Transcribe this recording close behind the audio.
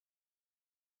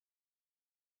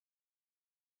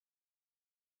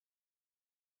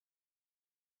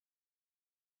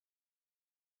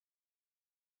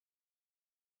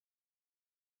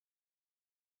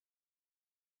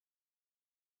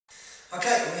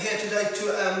Okay, we're here today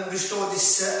to restore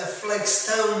this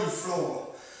flagstone floor.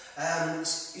 You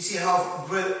see how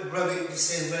grubby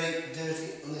this is, very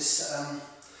dirty on this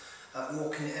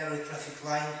walking area, traffic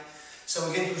lane. So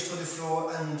we're going to restore the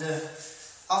floor, and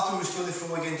after we restore the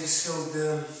floor, we're going to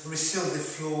reseal the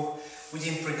floor with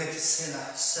impregnated sealer.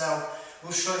 So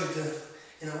we'll show you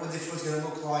what the floor is going to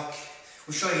look like.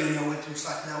 We'll show you, what it looks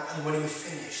like now and when we're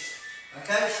finished.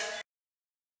 Okay?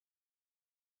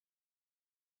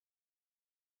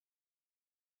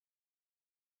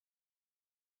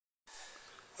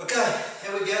 Okay,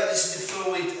 here we go. This is the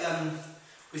floor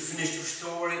we finished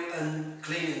restoring and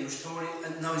cleaning and restoring,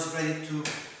 and now it's ready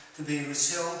to be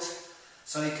resealed.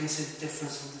 So you can see the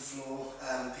difference of the floor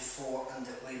before and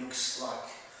what it looks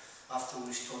like after we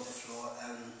restore the floor.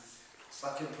 It's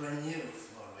like a brand new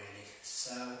floor, really.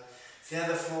 So if you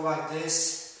have a floor like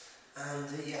this, and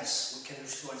yes, we can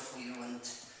restore it for you and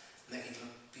make it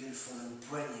look beautiful and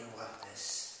brand new like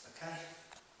this. Okay.